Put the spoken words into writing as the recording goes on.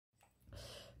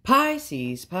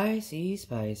Pisces, Pisces,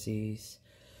 Pisces.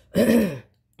 Well,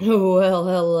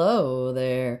 hello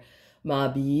there, my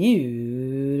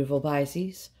beautiful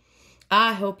Pisces.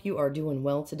 I hope you are doing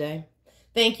well today.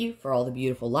 Thank you for all the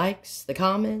beautiful likes, the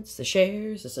comments, the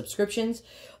shares, the subscriptions,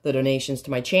 the donations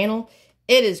to my channel.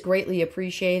 It is greatly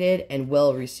appreciated and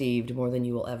well received, more than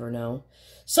you will ever know.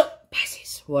 So,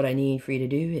 Pisces, what I need for you to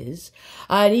do is,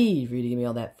 I need for you to give me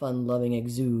all that fun, loving,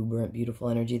 exuberant, beautiful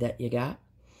energy that you got.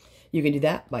 You can do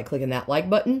that by clicking that like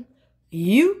button.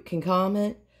 You can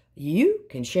comment. You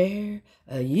can share.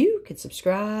 You can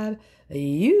subscribe.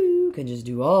 You can just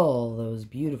do all those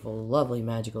beautiful, lovely,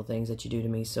 magical things that you do to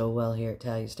me so well here at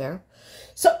Talia's Tarot.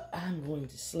 So, I'm going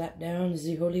to slap down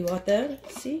the holy water.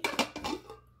 See?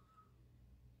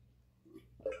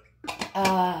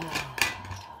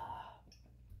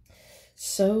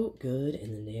 So good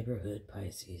in the neighborhood,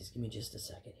 Pisces. Give me just a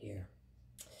second here.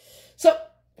 So,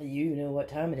 you know what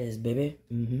time it is, baby.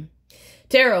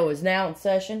 Tarot is now in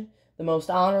session. The most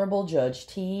honorable Judge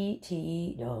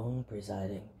T.T. Dome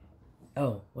presiding.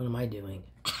 Oh, what am I doing?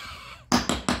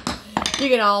 You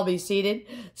can all be seated.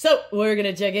 So, we're going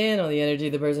to check in on the energy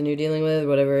of the person you're dealing with.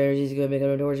 Whatever energy is going to be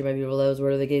coming towards you, my beautiful loves,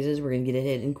 whatever the case is, we're going to get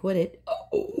it and quit it.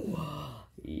 Oh,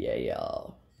 yeah,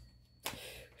 y'all.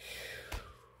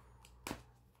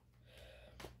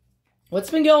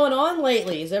 What's been going on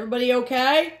lately? Is everybody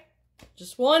okay?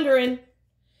 Just wondering.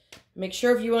 Make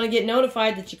sure if you want to get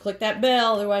notified that you click that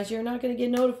bell. Otherwise, you're not going to get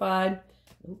notified.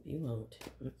 Oh, you won't.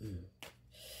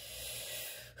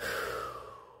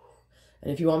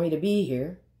 And if you want me to be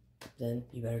here, then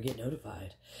you better get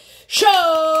notified. Show!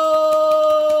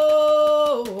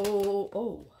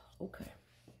 Oh, okay.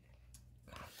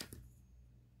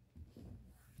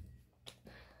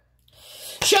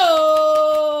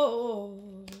 Show!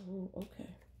 Okay.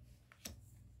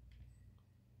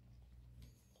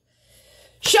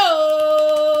 Show!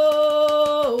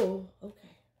 Okay.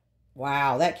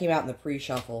 Wow, that came out in the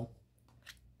pre-shuffle.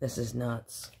 This is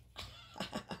nuts.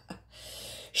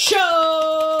 Show!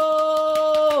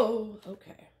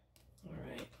 Okay. All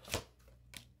right.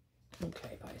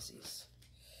 Okay, Pisces.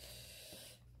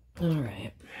 All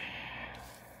right.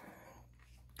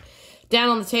 Down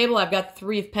on the table, I've got the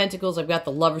Three of Pentacles, I've got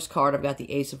the Lover's card, I've got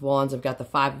the Ace of Wands, I've got the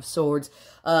Five of Swords.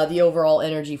 The overall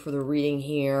energy for the reading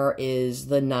here is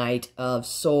the Knight of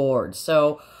Swords.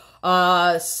 So,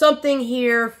 something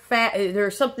here,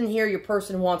 there's something here your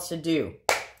person wants to do.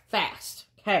 Fast.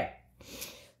 Okay.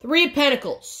 Three of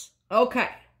Pentacles. Okay.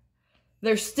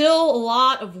 There's still a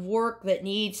lot of work that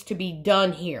needs to be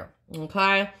done here.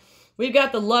 Okay. We've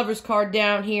got the Lover's card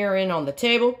down here and on the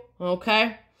table.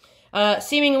 Okay.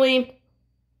 Seemingly,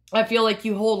 I feel like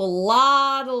you hold a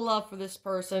lot of love for this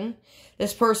person.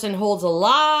 This person holds a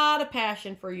lot of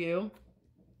passion for you.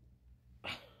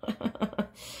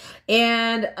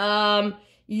 And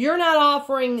you're not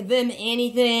offering them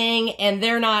anything, and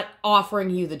they're not offering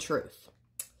you the truth.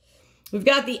 We've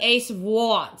got the Ace of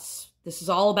Wands. This is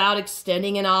all about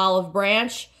extending an olive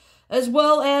branch, as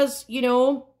well as, you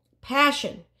know,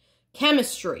 passion,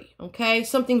 chemistry, okay?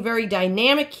 Something very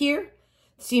dynamic here.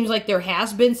 Seems like there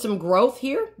has been some growth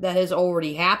here that has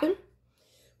already happened.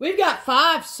 We've got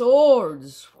Five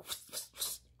Swords.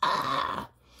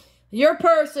 Your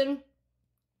person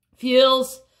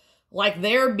feels like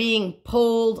they're being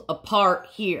pulled apart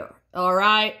here, all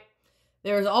right?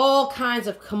 There's all kinds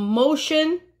of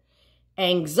commotion,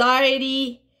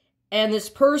 anxiety, and this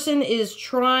person is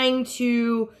trying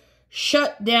to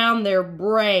shut down their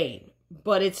brain,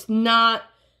 but it's not,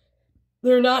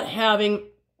 they're not having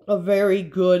a very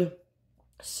good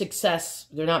success.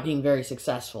 They're not being very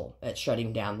successful at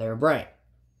shutting down their brain.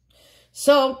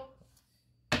 So,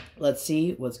 let's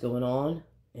see what's going on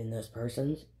in this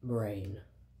person's brain.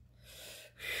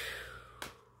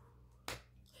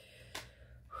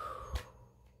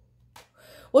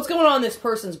 What's going on in this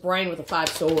person's brain with the Five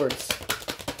Swords?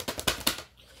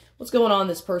 What's going on in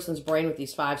this person's brain with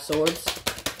these Five Swords?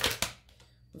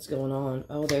 What's going on?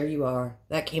 Oh, there you are.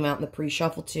 That came out in the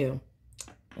pre-shuffle too.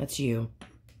 That's you.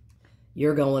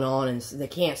 You're going on and they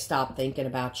can't stop thinking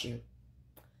about you.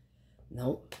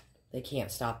 Nope. They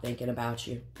can't stop thinking about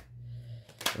you.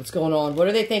 What's going on? What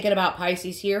are they thinking about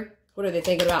Pisces here? What are they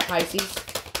thinking about Pisces?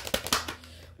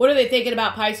 What are they thinking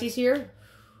about Pisces here?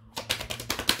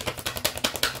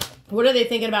 What are they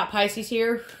thinking about Pisces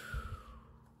here?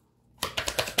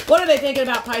 What are they thinking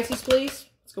about Pisces, please?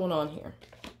 What's going on here?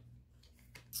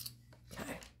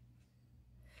 Okay.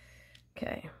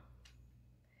 Okay.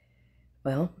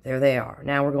 Well, there they are.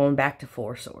 Now we're going back to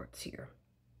Four Swords here.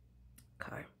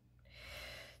 Okay.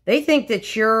 They think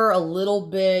that you're a little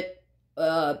bit,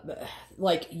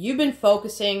 like you've been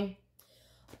focusing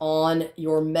on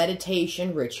your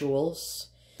meditation rituals.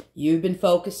 You've been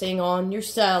focusing on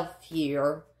yourself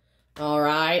here, all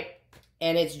right?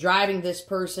 And it's driving this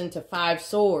person to 5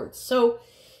 swords. So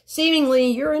seemingly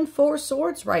you're in 4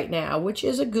 swords right now, which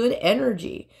is a good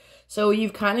energy. So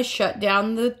you've kind of shut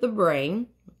down the brain,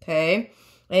 okay?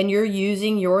 And you're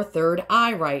using your 3rd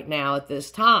eye right now at this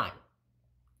time,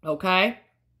 okay?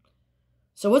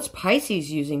 So what's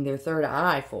Pisces using their 3rd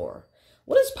eye for?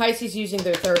 What is Pisces using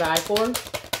their 3rd eye for?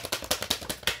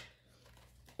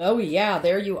 Oh yeah,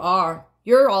 there you are.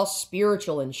 You're all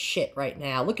spiritual and shit right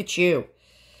now. Look at you.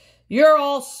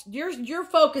 You're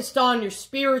focused on your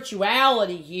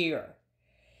spirituality here.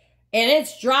 And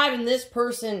it's driving this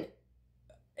person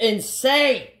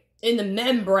insane in the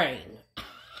membrane.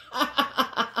 Oh,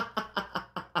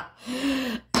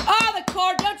 the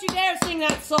card, don't you dare sing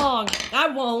that song. I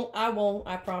won't.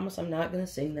 I promise I'm not going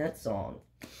to sing that song.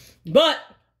 But,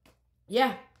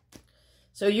 yeah.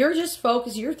 So you're just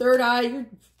focused, your 3rd eye, you're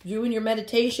doing your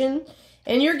meditation,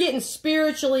 and you're getting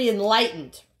spiritually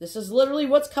enlightened. This is literally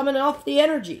what's coming off the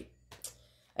energy.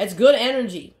 It's good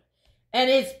energy. And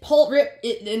it's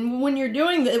and when you're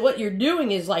doing what you're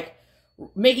doing is like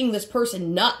making this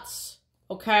person nuts,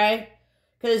 okay?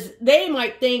 Because they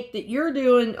might think that you're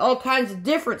doing all kinds of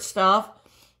different stuff,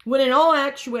 when in all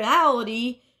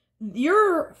actuality,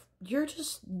 you're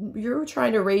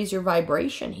trying to raise your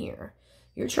vibration here.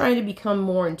 You're trying to become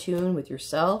more in tune with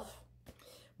yourself,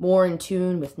 more in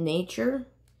tune with nature.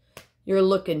 You're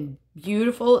looking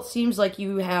beautiful. It seems like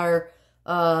you are,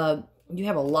 you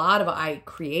have a lot of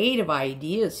creative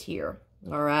ideas here,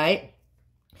 all right?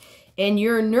 And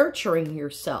you're nurturing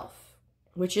yourself,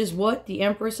 which is what the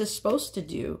Empress is supposed to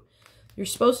do. You're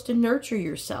supposed to nurture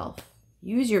yourself.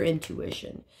 Use your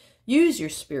intuition. Use your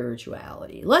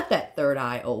spirituality. Let that 3rd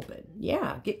eye open.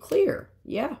 Yeah, get clear.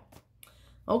 Yeah.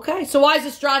 Okay, so why is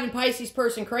this driving Pisces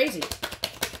person crazy?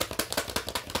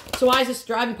 So why is this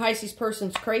driving Pisces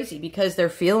person crazy? Because they're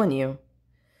feeling you.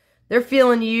 They're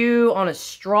feeling you on a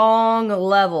strong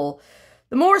level.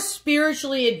 The more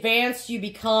spiritually advanced you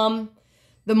become,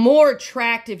 the more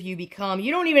attractive you become.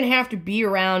 You don't even have to be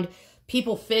around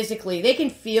people physically. They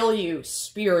can feel you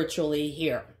spiritually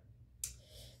here.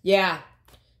 Yeah.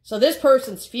 So this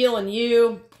person's feeling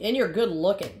you, and you're good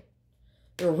looking.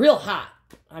 You're real hot.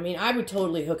 I mean, I would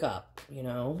totally hook up, you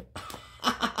know.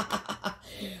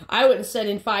 I wouldn't sit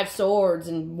in 5 swords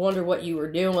and wonder what you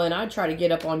were doing. I'd try to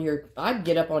get up on your, I'd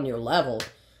get up on your level.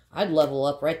 I'd level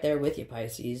up right there with you,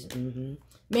 Pisces.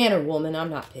 Man or woman,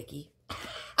 I'm not picky.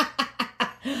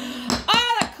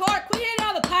 Oh, the card, quit hitting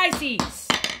on the Pisces.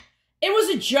 It was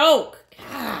a joke.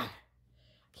 God,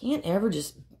 can't ever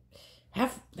just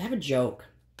have a joke.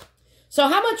 So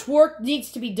how much work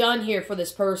needs to be done here for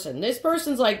this person? This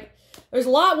person's like, there's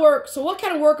a lot of work. So what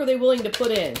kind of work are they willing to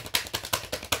put in?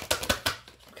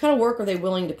 What kind of work are they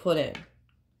willing to put in?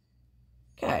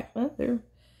 Okay, well, they're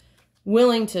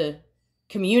willing to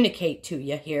communicate to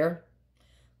you here.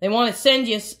 They want to send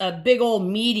you a big old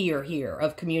meteor here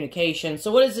of communication.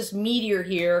 So what is this meteor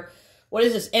here? What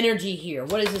is this energy here?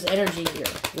 What is this energy here?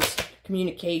 This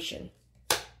communication.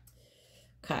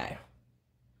 Okay.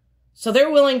 So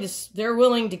they're willing to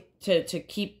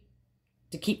keep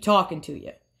talking to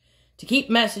you, to keep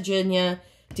messaging you,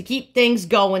 to keep things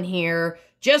going here,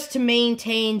 just to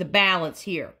maintain the balance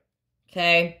here.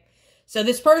 Okay? So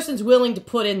this person's willing to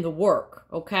put in the work,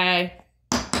 okay?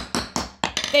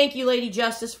 Thank you, Lady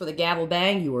Justice, for the gavel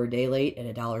bang. You were a day late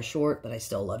and $1 short, but I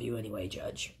still love you anyway,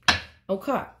 Judge.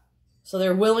 Okay. So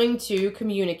they're willing to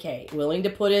communicate, willing to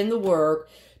put in the work,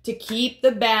 to keep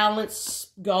the balance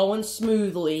going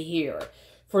smoothly here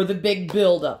for the big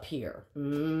build-up here.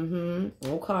 Okay.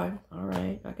 All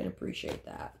right. I can appreciate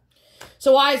that.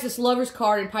 So why is this Lover's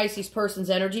card in Pisces person's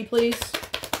energy, please?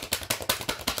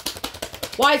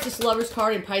 Why is this Lover's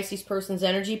card in Pisces person's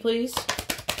energy, please?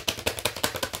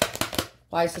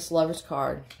 Why is this Lover's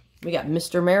card? We got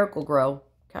Mr. Miracle Grow.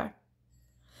 Okay.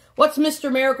 What's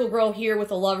Mr. Miracle Grow here with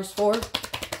the Lovers for?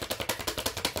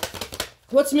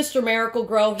 What's Mr. Miracle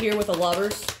Grow here with the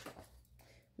Lovers?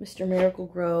 Mr. Miracle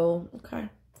Grow. Okay.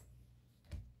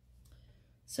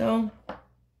 So,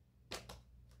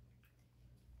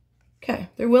 okay.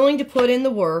 They're willing to put in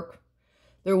the work.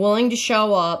 They're willing to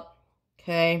show up.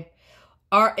 Okay.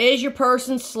 Is your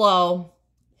person slow?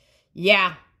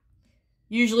 Yeah.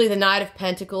 Usually the Knight of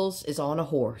Pentacles is on a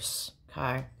horse.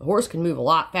 Okay. The horse can move a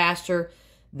lot faster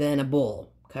than a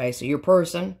bull. Okay. So your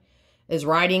person is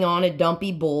riding on a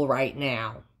dumpy bull right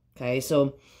now. Okay,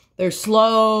 so they're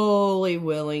slowly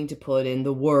willing to put in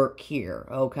the work here,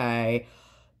 okay,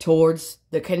 towards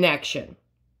the connection.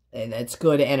 And that's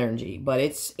good energy, but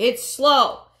it's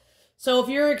slow. So if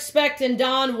you're expecting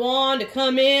Don Juan to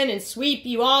come in and sweep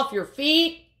you off your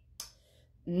feet,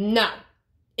 no,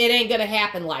 it ain't going to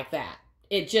happen like that.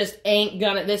 It just ain't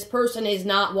going to. This person is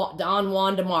not Don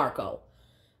Juan DeMarco.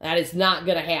 That is not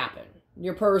going to happen.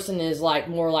 Your person is like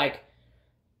more like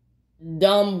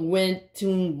Dum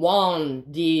Wintun Juan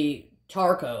de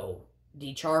Charco.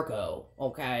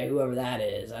 Okay, whoever that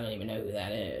is. I don't even know who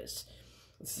that is.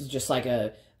 This is just like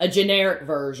a generic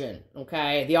version,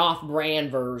 okay? The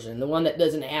off-brand version. The one that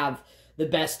doesn't have the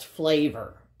best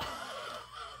flavor.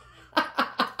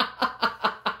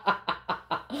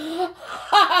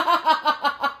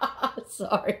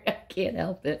 Sorry, I can't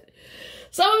help it.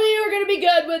 Some of you are going to be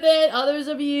good with it. Others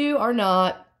of you are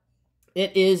not.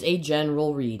 It is a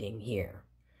general reading here.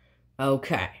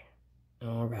 Okay.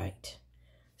 All right.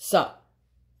 So,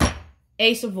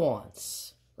 Ace of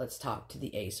Wands. Let's talk to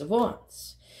the Ace of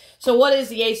Wands. So what is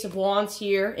the Ace of Wands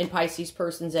here in Pisces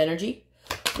person's energy?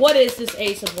 What is this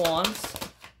Ace of Wands?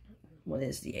 What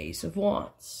is the Ace of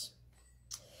Wands?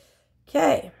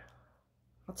 Okay.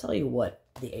 I'll tell you what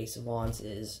the Ace of Wands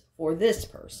is for this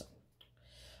person.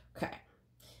 Okay.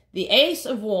 The Ace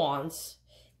of Wands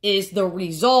is the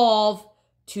resolve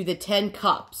to the 10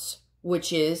 Cups,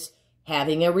 which is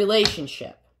having a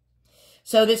relationship.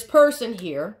 So this person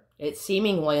here, it's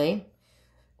seemingly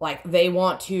like they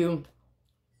want to,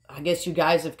 I guess you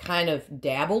guys have kind of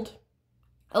dabbled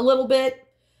a little bit,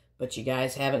 but you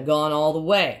guys haven't gone all the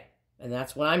way. And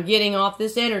that's what I'm getting off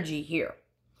this energy here.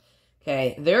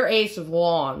 Okay, their Ace of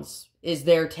Wands is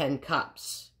their 10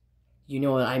 Cups. You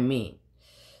know what I mean.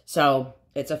 So,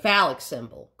 it's a phallic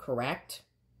symbol, correct?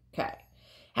 Okay.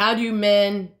 How do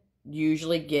men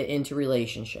usually get into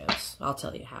relationships? I'll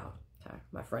tell you how. Okay.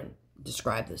 My friend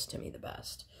described this to me the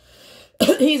best.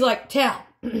 He's like, Tal,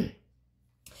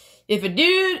 if a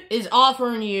dude is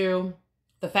offering you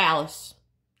the phallus,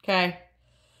 okay,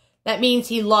 that means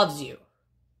he loves you.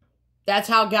 That's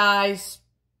how guys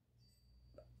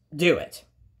do it.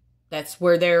 That's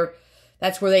where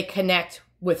they connect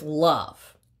with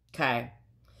love, okay?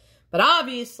 But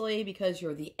obviously, because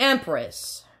you're the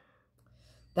Empress,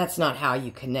 that's not how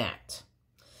you connect.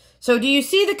 So do you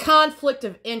see the conflict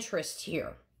of interest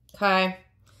here, okay?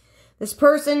 This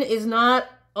person is not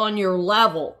on your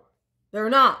level. They're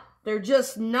not. They're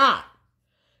just not.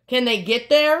 Can they get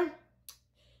there?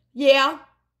 Yeah,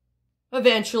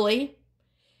 eventually.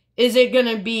 Is it going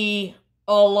to be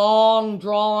a long,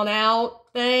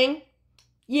 drawn-out thing?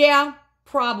 Yeah,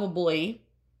 probably.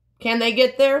 Can they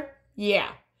get there? Yeah.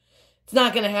 It's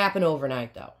not going to happen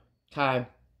overnight, though. Okay?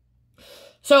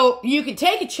 So, you can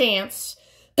take a chance.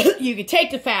 You can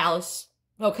take the phallus.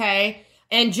 Okay?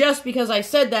 And just because I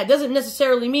said that doesn't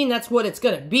necessarily mean that's what it's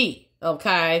going to be.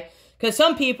 Okay? Because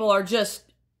some people are just,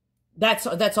 that's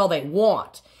all they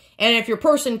want. And if your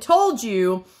person told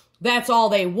you that's all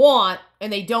they want,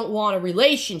 and they don't want a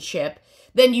relationship,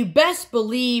 then you best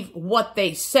believe what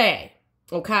they say,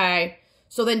 okay?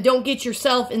 So then don't get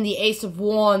yourself in the Ace of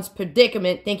Wands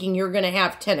predicament thinking you're going to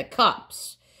have 10 of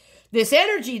Cups. This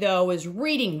energy, though, is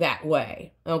reading that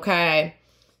way, okay?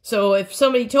 So if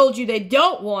somebody told you they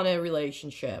don't want a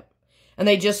relationship, and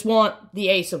they just want the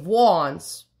Ace of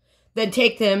Wands, then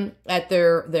take them at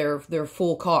their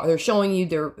full card. They're showing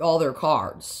you all their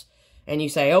cards. And you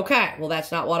say, okay, well,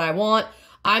 that's not what I want.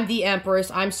 I'm the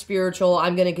Empress. I'm spiritual.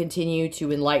 I'm going to continue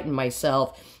to enlighten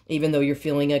myself, even though you're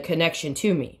feeling a connection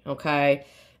to me, okay?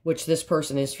 Which this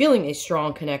person is feeling a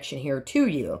strong connection here to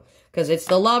you. Because it's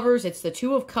the Lovers, it's the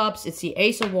Two of Cups, it's the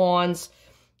Ace of Wands.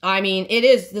 I mean, it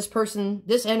is, this person,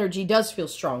 this energy does feel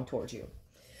strong towards you.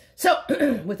 So,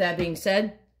 with that being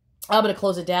said, I'm going to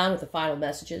close it down with the final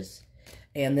messages.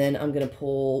 And then I'm going to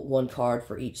pull one card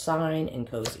for each sign and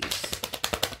cozies.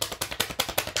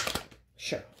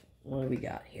 Sure. What do we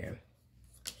got here?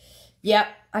 Yep.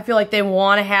 I feel like they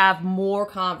want to have more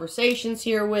conversations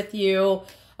here with you.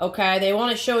 Okay. They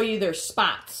want to show you their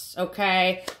spots.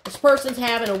 Okay. This person's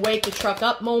having a wake the truck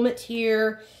up moment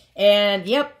here. And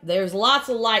yep, there's lots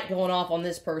of light going off on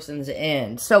this person's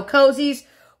end. So cozies,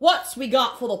 what's we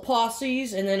got for the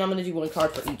posses? And then I'm going to do one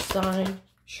card for each sign.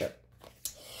 Sure.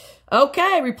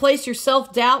 Okay. Replace your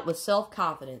self-doubt with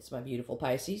self-confidence, my beautiful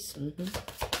Pisces.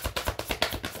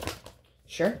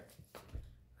 Sure.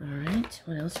 All right.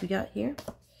 What else we got here?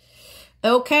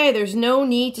 Okay. There's no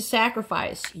need to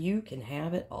sacrifice. You can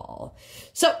have it all.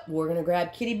 So, we're going to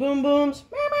grab Kitty Boom Booms.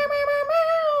 Meow, meow, meow, meow,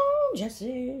 meow.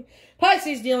 Jesse.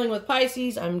 Pisces dealing with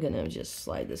Pisces. I'm going to just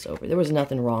slide this over. There was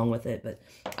nothing wrong with it, but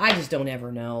I just don't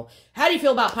ever know. How do you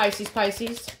feel about Pisces,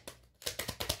 Pisces?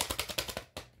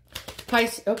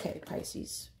 Okay,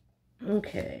 Pisces.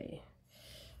 Okay.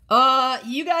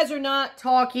 You guys are not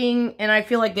talking, and I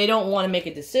feel like they don't want to make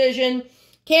a decision.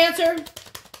 Cancer.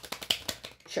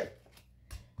 Sure.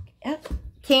 Yep.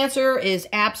 Cancer is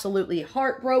absolutely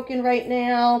heartbroken right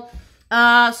now.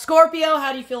 Scorpio,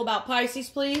 how do you feel about Pisces,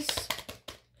 please?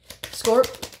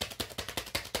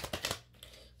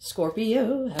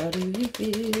 Scorpio, how do you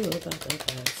feel about the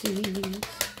Pisces?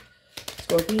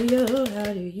 Scorpio,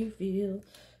 how do you feel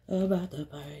about the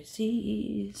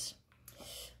Pisces?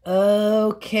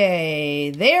 Okay,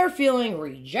 they're feeling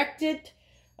rejected.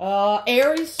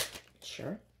 Aries,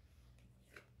 sure.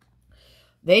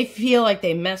 They feel like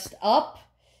they messed up.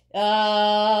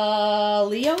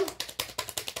 Leo.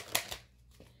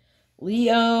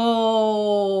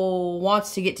 Leo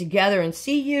wants to get together and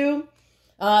see you.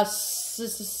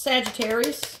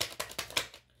 Sagittarius.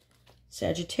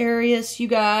 Sagittarius, you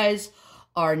guys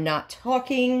are not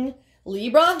talking.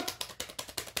 Libra.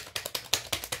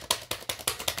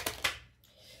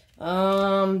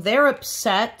 They're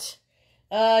upset.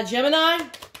 Gemini.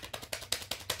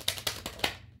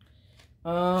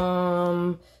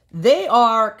 They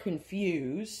are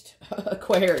confused.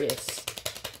 Aquarius.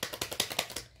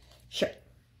 Sure.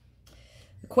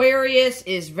 Aquarius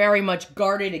is very much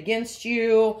guarded against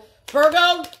you.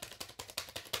 Virgo.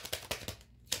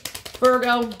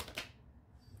 Virgo.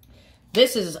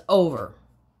 This is over.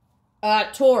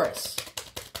 Taurus.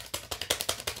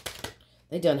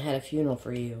 They done had a funeral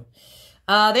for you.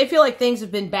 They feel like things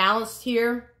have been balanced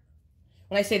here.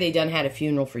 When I say they done had a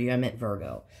funeral for you, I meant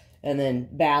Virgo. And then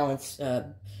balance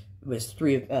was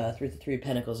through the Three of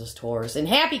Pentacles is Taurus. And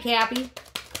Happy Cappy.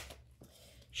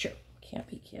 Sure.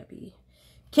 Cappy.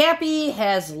 Cappy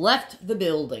has left the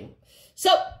building.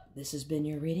 So, this has been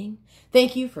your reading.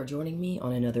 Thank you for joining me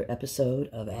on another episode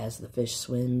of As the Fish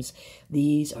Swims.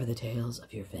 These are the tales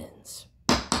of your fins.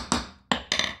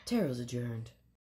 Tarot's adjourned.